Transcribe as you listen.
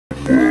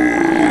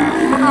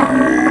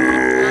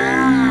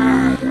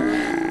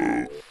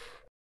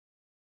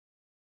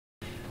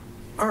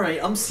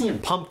Alright, I'm seeing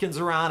pumpkins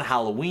around,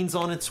 Halloween's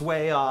on its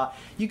way.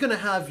 You gonna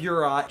have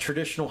your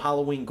traditional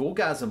Halloween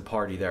Crewgasm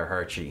party there,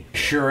 Hershey?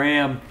 Sure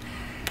am.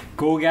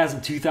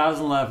 Crewgasm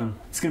 2011.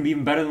 It's gonna be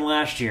even better than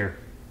last year.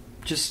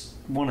 Just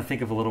want to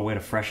think of a little way to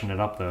freshen it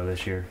up though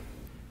this year.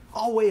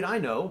 Oh wait, I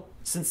know.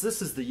 Since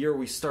this is the year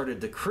we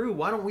started the crew,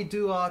 why don't we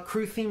do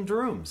crew-themed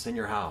rooms in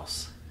your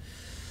house?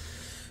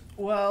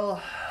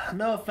 Well,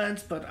 no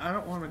offense, but I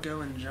don't want to go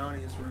in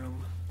Johnny's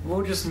room.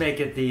 We'll just make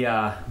it the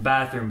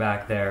bathroom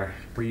back there,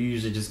 where you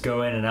usually just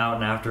go in and out,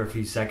 and after a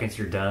few seconds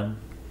you're done.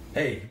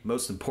 Hey,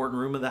 most important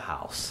room of the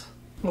house.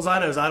 Well, I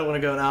know is I don't want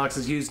to go in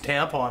Alex's used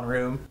tampon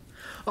room.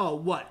 Oh,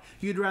 what?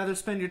 You'd rather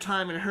spend your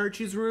time in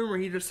Hershey's room where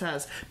he just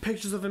has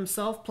pictures of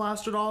himself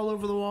plastered all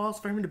over the walls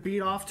for him to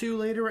beat off to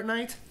later at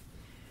night?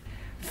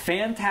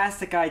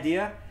 Fantastic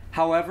idea.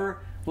 However,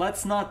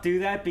 let's not do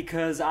that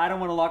because I don't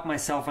want to lock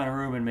myself in a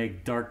room and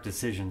make dark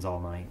decisions all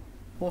night.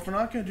 Well, if we're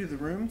not going to do the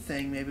room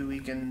thing, maybe we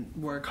can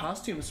wear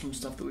costumes from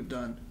stuff that we've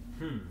done.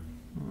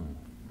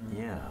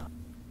 Yeah.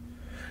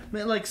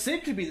 Man, like,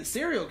 Sid could be the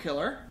serial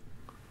killer.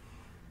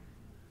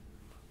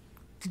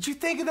 Did you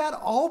think of that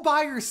all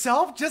by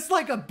yourself, just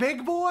like a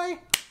big boy?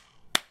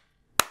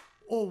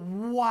 Oh,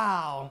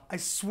 wow. I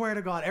swear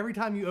to God, every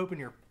time you open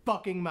your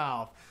fucking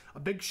mouth, a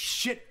big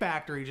shit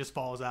factory just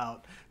falls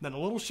out. Then the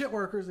little shit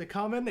workers, they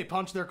come in, they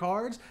punch their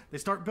cards, they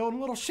start building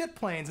little shit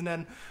planes, and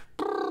then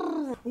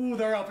ooh,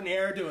 they're up in the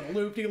air doing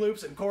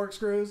loop-de-loops and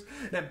corkscrews,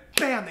 and then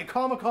bam, they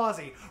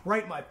kamikaze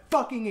right in my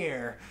fucking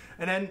ear.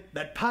 And then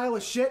that pile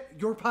of shit,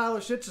 your pile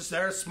of shit's just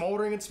there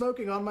smoldering and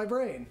smoking on my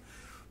brain.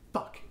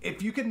 Fuck,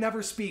 if you could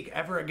never speak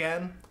ever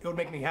again, it would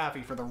make me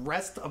happy for the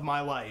rest of my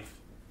life.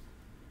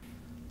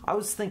 I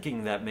was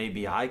thinking that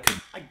maybe I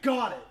could... I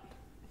got it!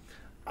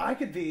 I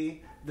could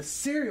be the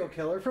serial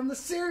killer from the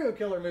serial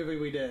killer movie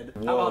we did.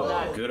 Whoa, How about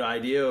that? Good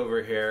idea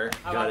over here.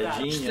 How Got about a that?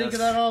 genius. Think of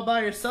that all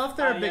by yourself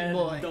there, big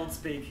boy. Don't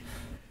speak.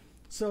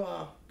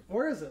 So,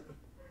 where is it?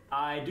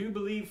 I do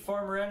believe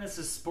Farmer Ennis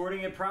is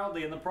sporting it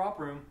proudly in the prop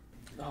room.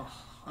 Oh,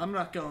 I'm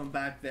not going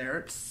back there.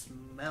 It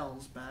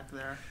smells back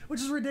there.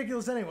 Which is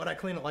ridiculous anyway. What, I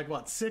cleaned it like,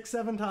 what, 6,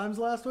 7 times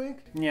last week?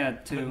 Yeah,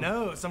 But too.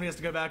 no, somebody has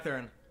to go back there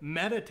and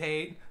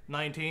meditate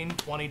 19,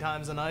 20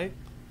 times a night.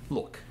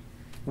 Look,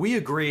 we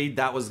agreed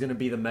that was going to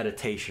be the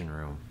meditation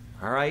room.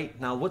 Alright?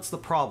 Now, what's the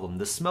problem?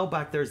 The smell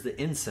back there is the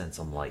incense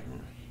I'm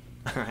lighting.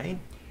 Alright?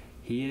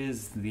 He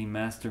is the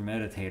master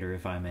meditator,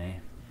 if I may.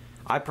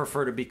 I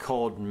prefer to be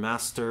called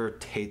Master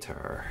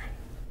Tater.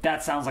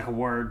 That sounds like a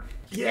word.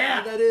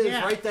 Yeah, that is.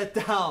 yeah. Write that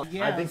down.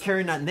 Yeah. I've been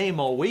carrying that name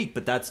all week,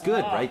 but that's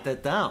good. Write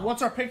that down.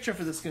 What's our picture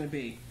for this going to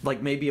be?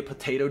 Like maybe a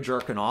potato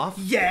jerking off?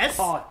 Yes!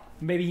 Oh,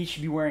 maybe he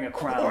should be wearing a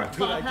crown.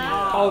 Good idea.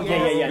 Oh,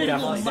 yeah, Big little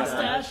definitely.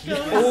 mustache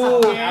going.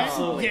 Oh, Yeah,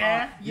 absolutely.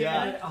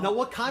 Yeah. Now,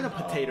 what kind of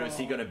potato is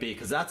he going to be?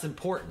 Because that's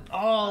important.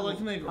 Oh, like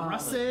maybe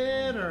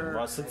russet or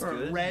Russet's or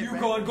good. red.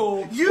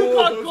 gold. You Oh,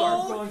 got those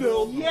are gold?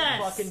 filled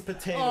Yes. fucking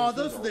potatoes. Oh,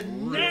 those are the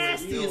really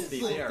nastiest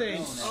filthy. little They are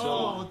things. so-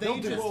 Oh, they'll they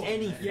do just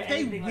anything.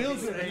 they will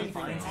do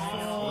anything.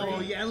 Oh,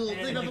 yeah,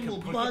 they got the little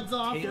buds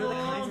off of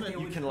them. You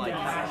And can like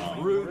have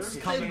roots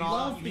coming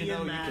love off. being You know,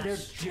 you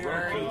mashed. can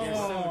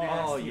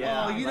oh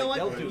yeah. Oh, you know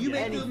Like, what? they'll do You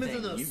make them into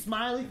anything. those You-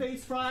 smiley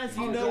face fries.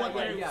 You know what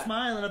they're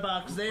smiling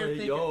about because they're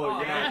thinking,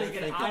 Oh, yeah, that's they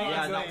think, awesome.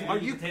 yeah. Now, are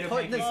you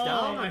putting this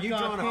down? Are you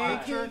drawing a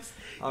picture? pancakes?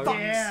 Are-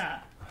 Yeah.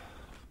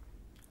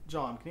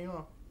 John, can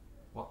you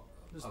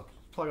just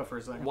plug up for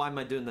a second? Why am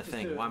I doing the Just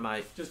thing? do it. Why am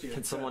I? Just do it.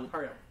 Can someone?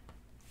 Hurry up.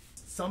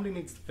 Somebody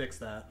needs to fix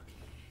that.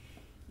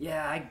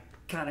 Yeah, I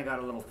kind of got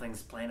a little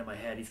things playing in my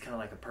head. He's kind of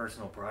like a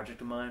personal project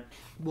of mine.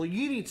 Well,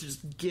 you need to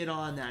just get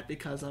on that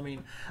because, I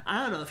mean,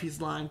 I don't know if he's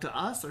lying to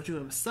us or to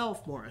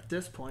himself more at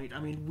this point. I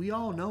mean, we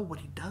all know what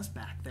he does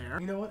back there.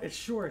 You know what? It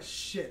sure as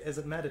shit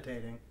isn't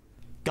meditating.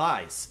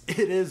 Guys, it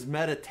is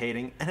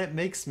meditating, and it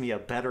makes me a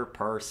better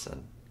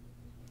person.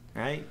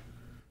 Right?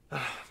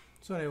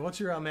 So anyway, what's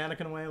your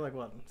mannequin weigh? Like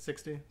what,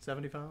 60,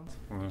 70 pounds?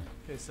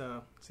 Okay,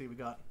 so see, we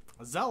got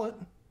a zealot,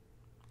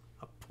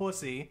 a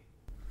pussy,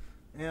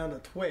 and a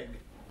twig.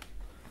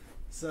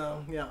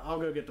 So yeah, I'll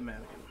go get the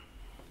mannequin.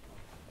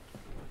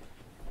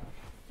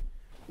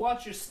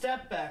 Watch your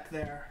step back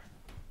there.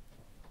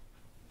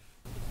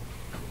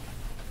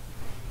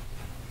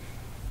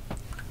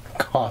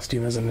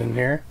 Costume isn't in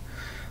here.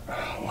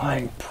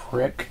 Lying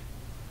prick.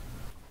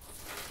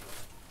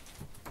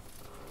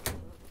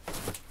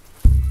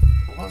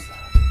 What was that?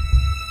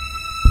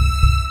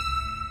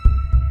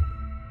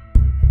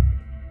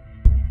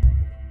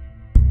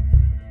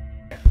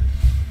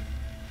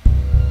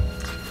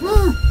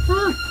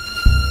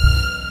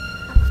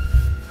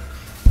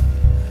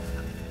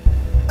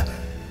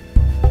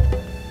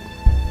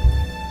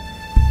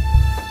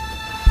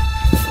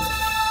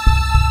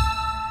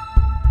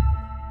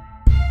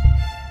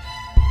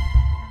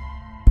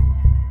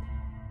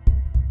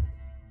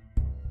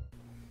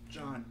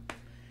 John,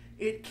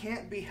 it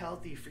can't be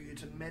healthy for you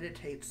to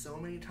meditate so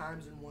many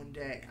times in one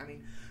day. I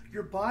mean,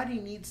 your body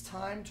needs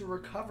time to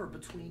recover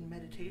between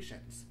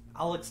meditations.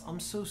 Alex, I'm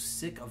so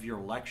sick of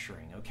your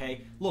lecturing,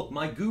 okay? Look,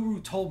 my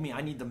guru told me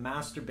I need to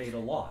masturbate a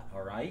lot,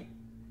 all right?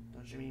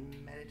 Don't you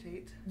mean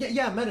meditate?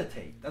 Yeah,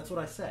 meditate. That's what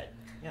I said.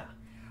 Yeah.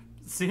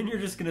 Soon you're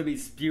just gonna be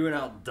spewing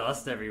out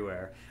dust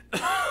everywhere.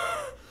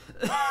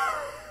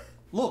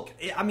 Look,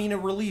 I mean, it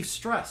relieves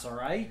stress, all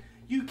right?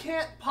 You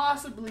can't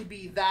possibly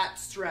be that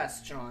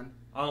stressed, John.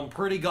 I'm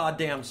pretty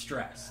goddamn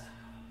stressed.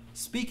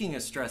 Speaking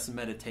of stress and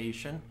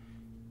meditation,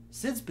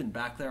 Sid's been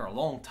back there a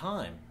long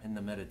time in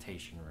the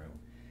meditation room.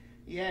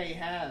 Yeah, he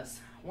has.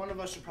 One of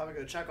us should probably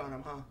go check on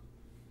him, huh?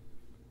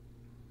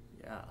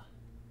 Yeah.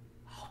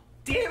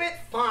 Damn it!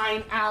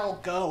 Fine, I'll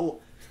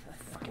go.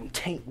 Fucking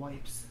taint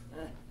wipes.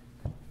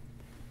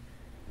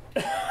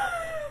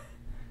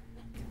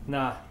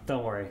 Nah,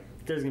 don't worry.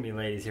 There's gonna be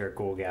ladies here at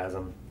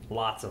Crewgasm.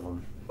 Lots of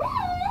them.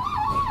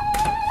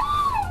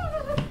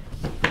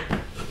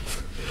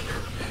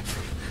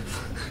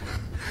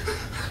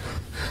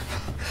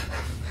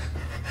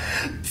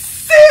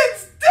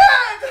 Sid's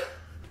dead!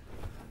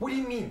 What do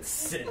you mean,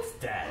 Sid's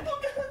dead?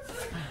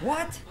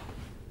 What?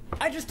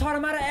 I just taught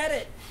him how to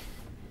edit.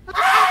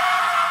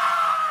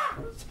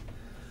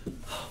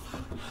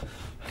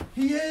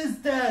 He is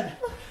dead!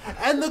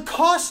 And the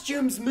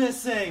costume's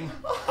missing!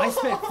 I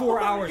spent 4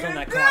 hours on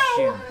that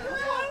costume.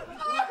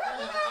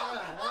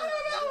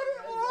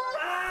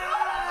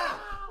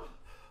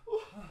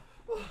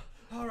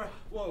 Alright,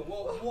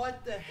 whoa,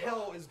 what the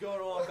hell is going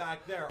on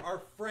back there?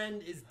 Our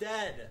friend is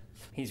dead.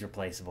 He's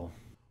replaceable.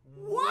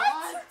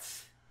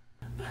 What?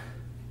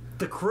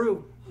 The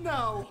crew.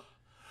 No,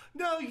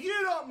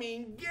 you don't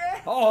mean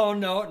gay. Oh,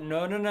 no.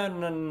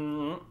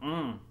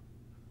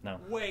 No.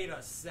 Wait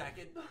a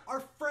second.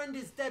 Our friend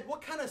is dead.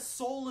 What kind of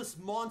soulless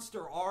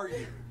monster are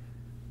you?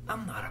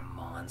 I'm not a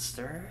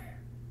monster.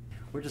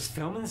 We're just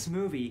filming this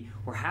movie.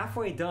 We're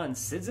halfway done.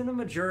 Sid's in the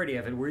majority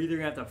of it. We're either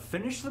going to have to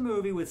finish the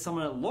movie with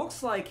someone that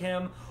looks like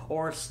him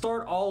or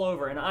start all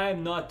over. And I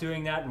am not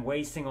doing that and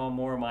wasting all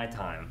more of my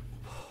time.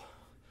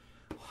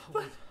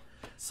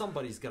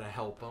 Somebody's gonna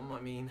help him, I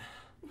mean...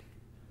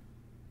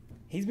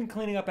 He's been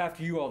cleaning up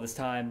after you all this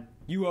time.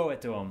 You owe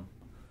it to him.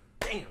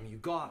 Damn, you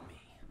got me.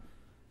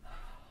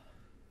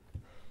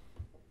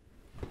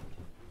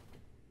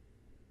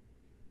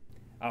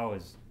 Oh,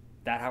 is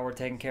that how we're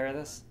taking care of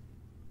this?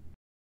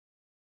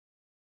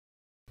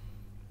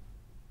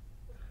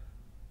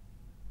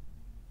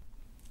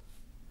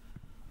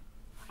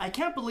 I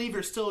can't believe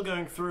you're still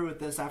going through with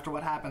this after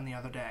what happened the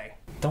other day.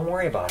 Don't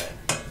worry about it.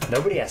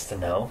 Nobody has to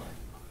know.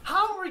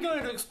 How are we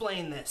going to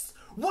explain this?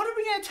 What are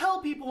we going to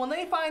tell people when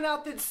they find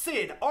out that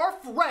Sid, our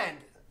friend,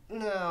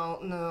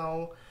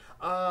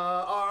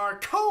 our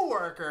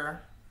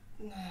co-worker,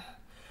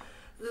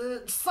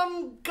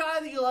 some guy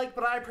that you like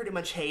but I pretty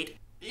much hate,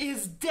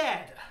 is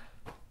dead?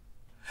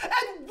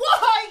 And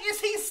why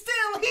is he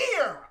still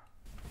here?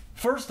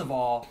 First of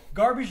all,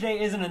 garbage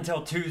day isn't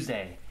until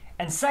Tuesday.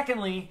 And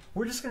secondly,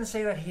 we're just gonna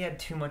say that he had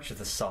too much of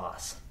the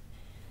sauce.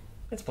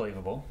 It's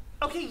believable.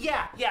 Okay,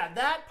 yeah,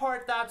 that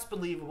part, that's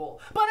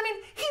believable. But I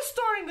mean, he's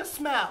starting to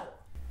smell.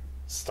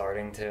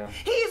 Starting to.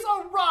 He's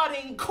a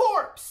rotting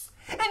corpse.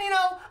 And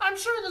I'm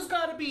sure there's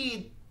gotta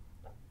be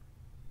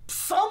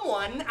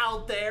someone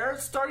out there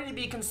starting to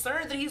be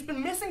concerned that he's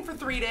been missing for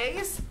 3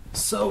 days.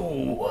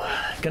 So,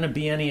 gonna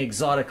be any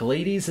exotic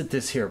ladies at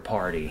this here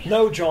party?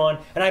 No, John,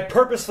 and I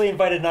purposely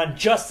invited none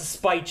just to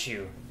spite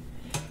you.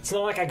 It's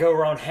not like I go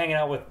around hanging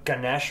out with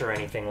Ganesh or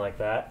anything like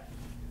that.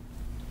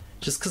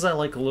 Just because I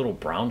like a little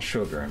brown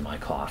sugar in my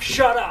coffee.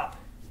 Shut up!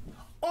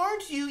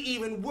 Aren't you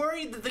even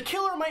worried that the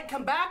killer might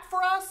come back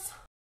for us?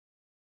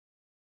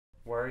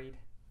 Worried?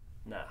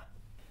 Nah.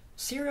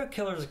 Serial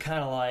killers are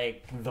kind of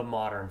like the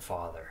modern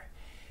father.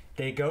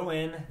 They go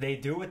in, they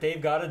do what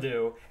they've got to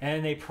do,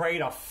 and they pray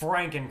to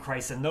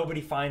Frankenchrist and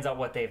nobody finds out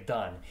what they've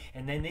done.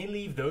 And then they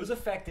leave those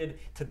affected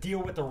to deal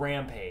with the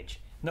rampage.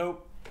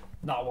 Nope,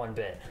 not one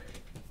bit.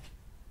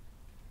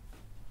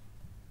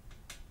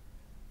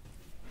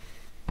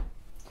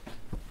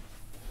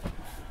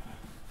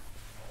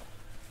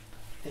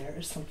 There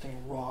is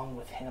something wrong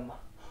with him.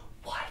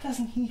 Why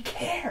doesn't he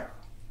care?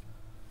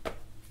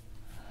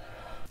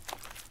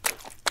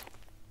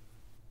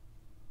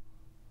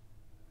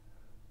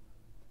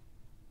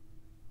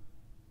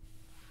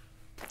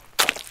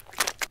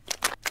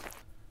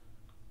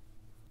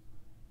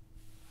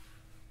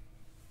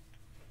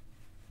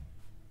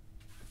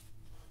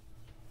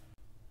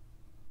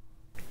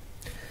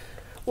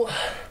 Well,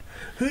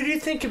 who do you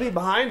think could be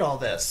behind all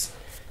this?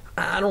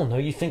 I don't know,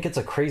 you think it's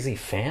a crazy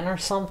fan or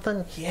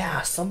something?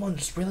 Yeah, someone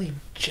just really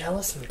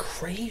jealous and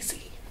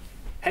crazy.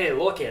 Hey,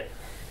 look it.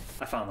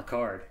 I found the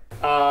card.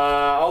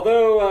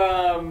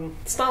 Although,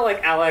 it's not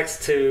like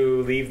Alex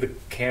to leave the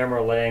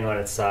camera laying on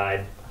its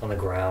side on the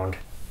ground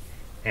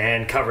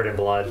and covered in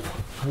blood.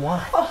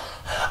 What?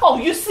 Oh,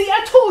 you see,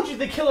 I told you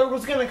the killer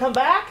was gonna come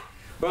back.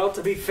 Well,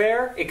 to be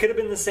fair, it could have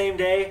been the same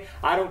day.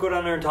 I don't go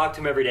down there and talk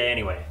to him every day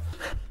anyway.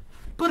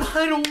 But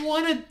I don't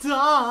want to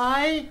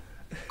die!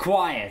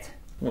 Quiet.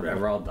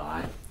 Whatever, I'll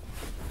die.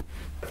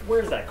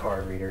 Where's that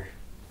card reader?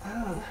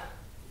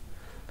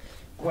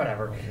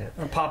 Whatever. I'm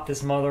gonna pop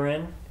this mother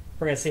in.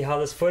 We're gonna see how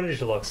this footage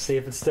looks, see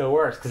if it still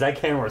works, because that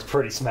camera was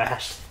pretty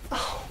smashed.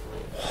 Oh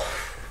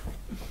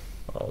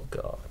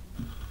god.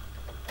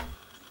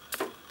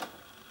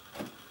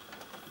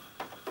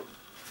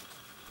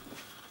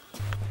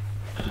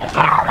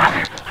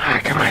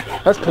 Come on,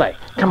 let's play.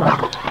 Come on.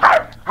 What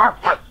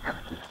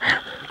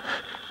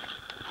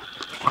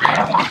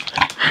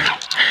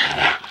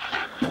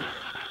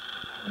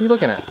are you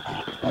looking at?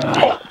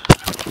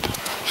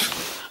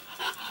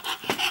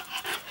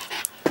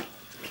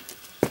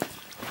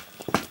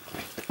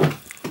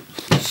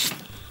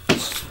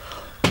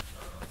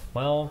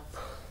 Well,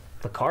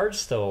 the cards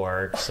still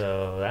work,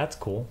 so that's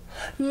cool.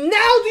 Now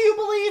do you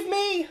believe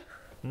me?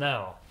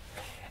 No.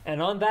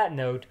 And on that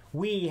note,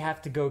 we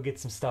have to go get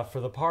some stuff for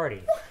the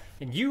party.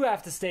 And you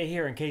have to stay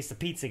here in case the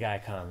pizza guy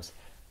comes.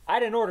 I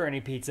didn't order any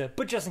pizza,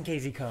 but just in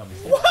case he comes.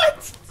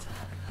 What?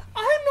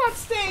 I'm not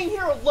staying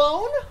here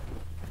alone.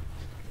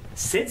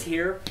 Sit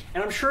here,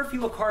 and I'm sure if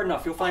you look hard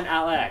enough, you'll find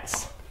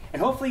Alex.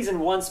 And hopefully he's in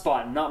one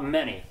spot and not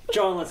many.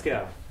 John, let's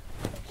go.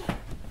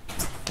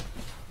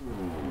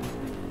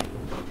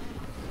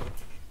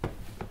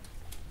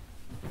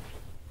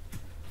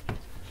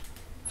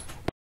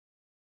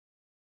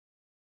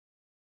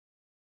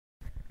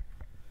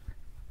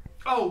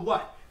 Oh,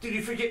 what? Did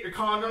you forget your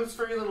condoms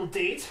for your little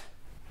date?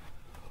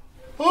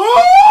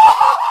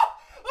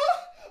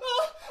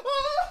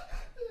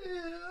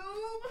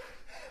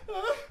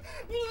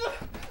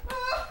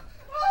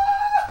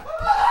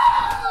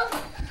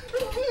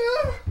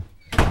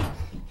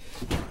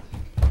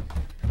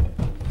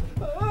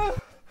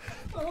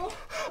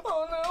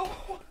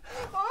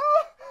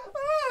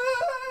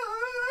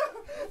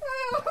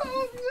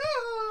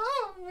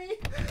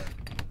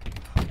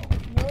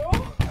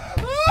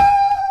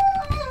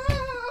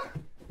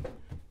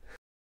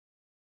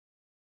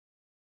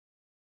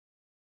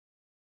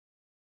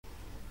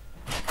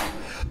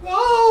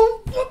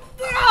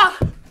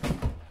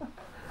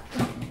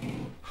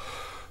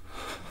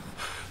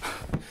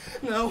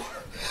 No.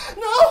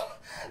 No!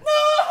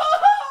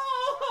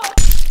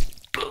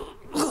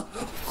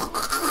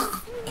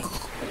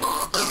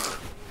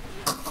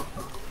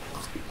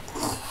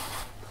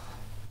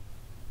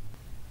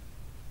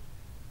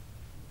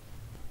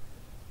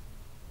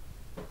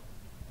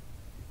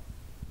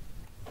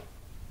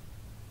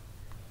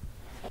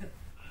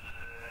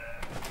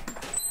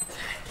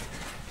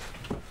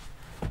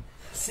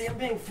 See, I'm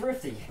being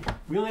thrifty.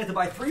 We only have to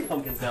buy 3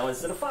 pumpkins now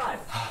instead of 5.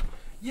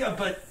 Yeah,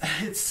 but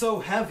it's so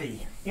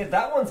heavy. Yeah,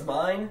 that one's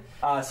mine.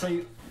 So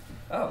you...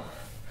 Oh.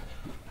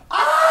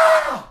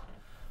 Ah!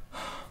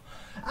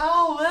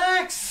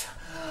 Alex!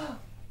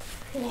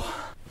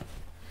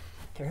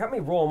 Here, help me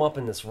roll him up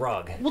in this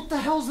rug. What the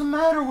hell's the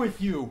matter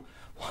with you?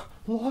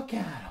 Look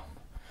at him.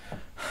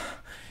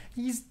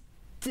 He's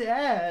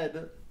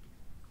dead.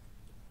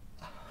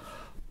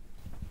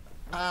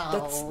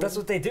 That's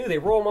what they do. They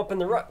roll him up in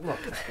the rug. Look.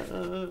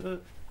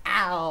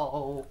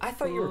 Ow. I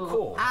thought you were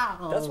cool.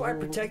 Ow. That's why I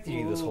protected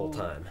you this whole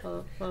time.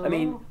 I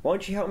mean, why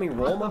don't you help me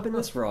roll him up in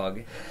this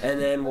rug,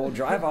 and then we'll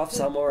drive off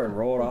somewhere and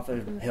roll it off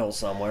a hill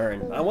somewhere.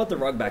 And I want the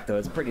rug back, though.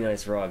 It's a pretty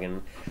nice rug,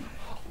 and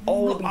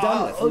all will be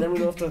done with. And then we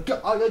don't have to...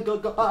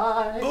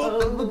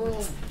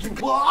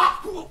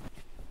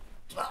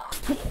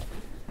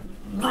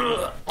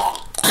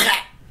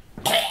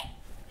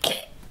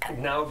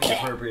 Now would be the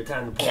appropriate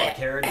time to pull out a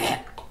carrot.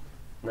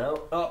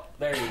 No? Oh,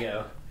 there you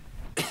go.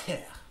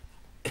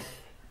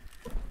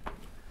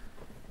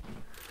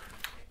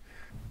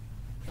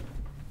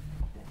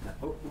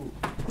 Oh, ooh.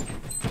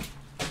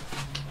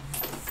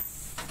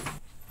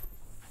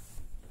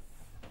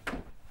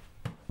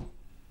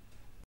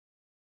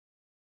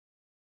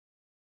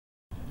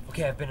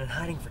 Okay, I've been in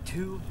hiding for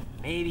 2,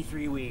 maybe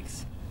 3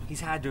 weeks. He's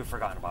had to have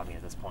forgotten about me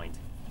at this point.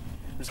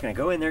 I'm just gonna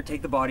go in there,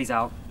 take the bodies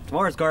out.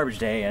 Tomorrow's garbage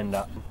day, and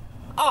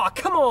Aw,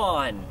 come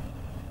on!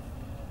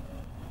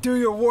 Do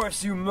your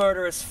worst, you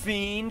murderous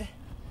fiend!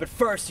 But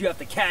first, you have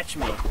to catch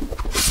me.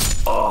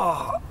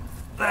 Oh,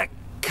 that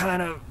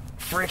kind of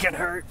freaking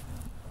hurt.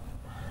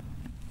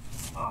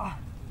 I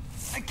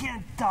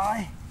can't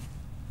die.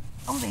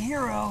 I'm the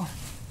hero.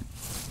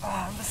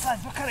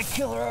 Besides, what kind of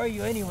killer are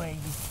you anyway?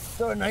 You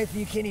throw a knife and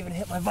you can't even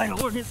hit my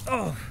vital organs.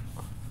 Oh,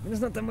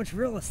 there's not that much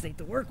real estate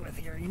to work with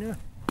here, you know?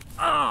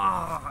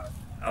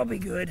 I'll be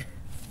good.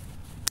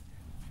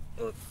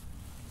 Oh,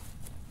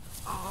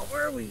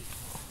 where are we?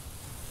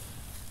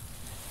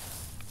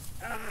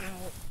 Ow.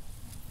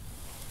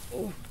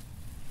 Oh.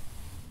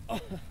 Oh.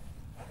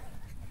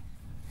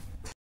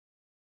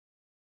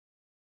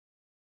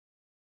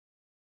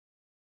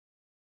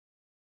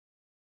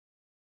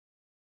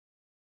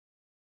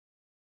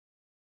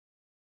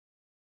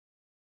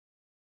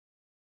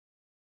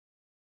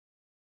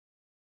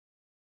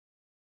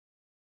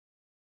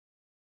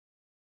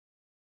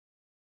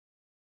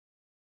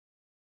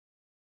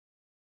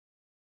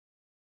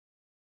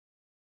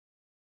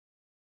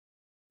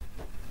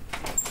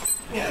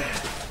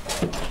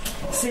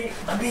 See,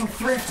 I'm being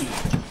thrifty.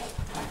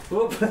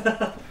 Whoop.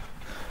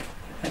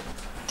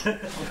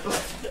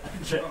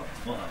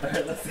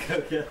 Alright, let's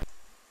go, kid.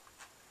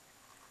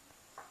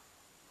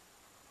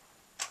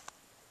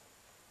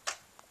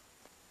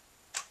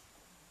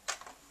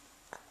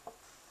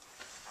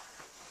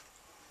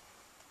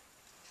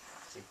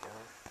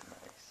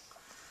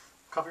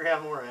 Cup your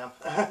hand more, man.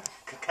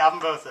 Have them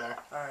both there.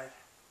 Alright.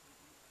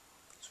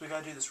 So we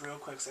gotta do this real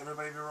quick, so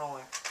everybody be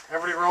rolling.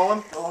 Everybody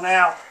rolling? Roll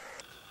now.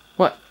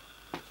 What?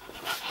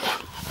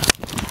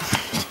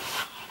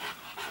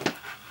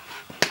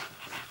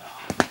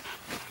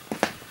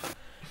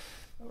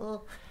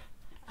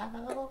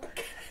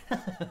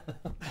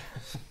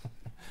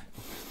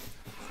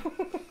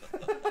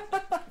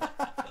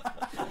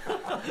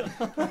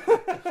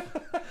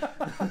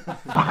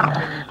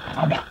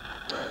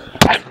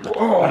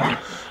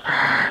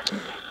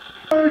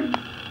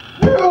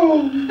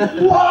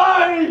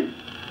 Why?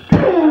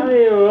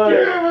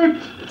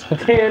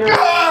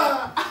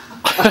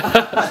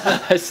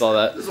 I saw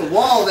that. There's a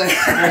wall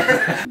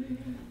there.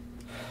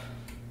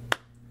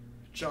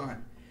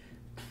 John,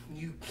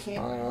 you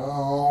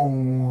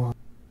can't.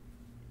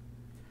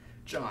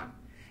 John,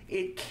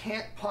 it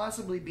can't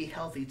possibly be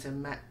healthy to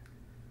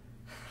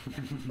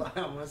I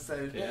almost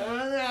said.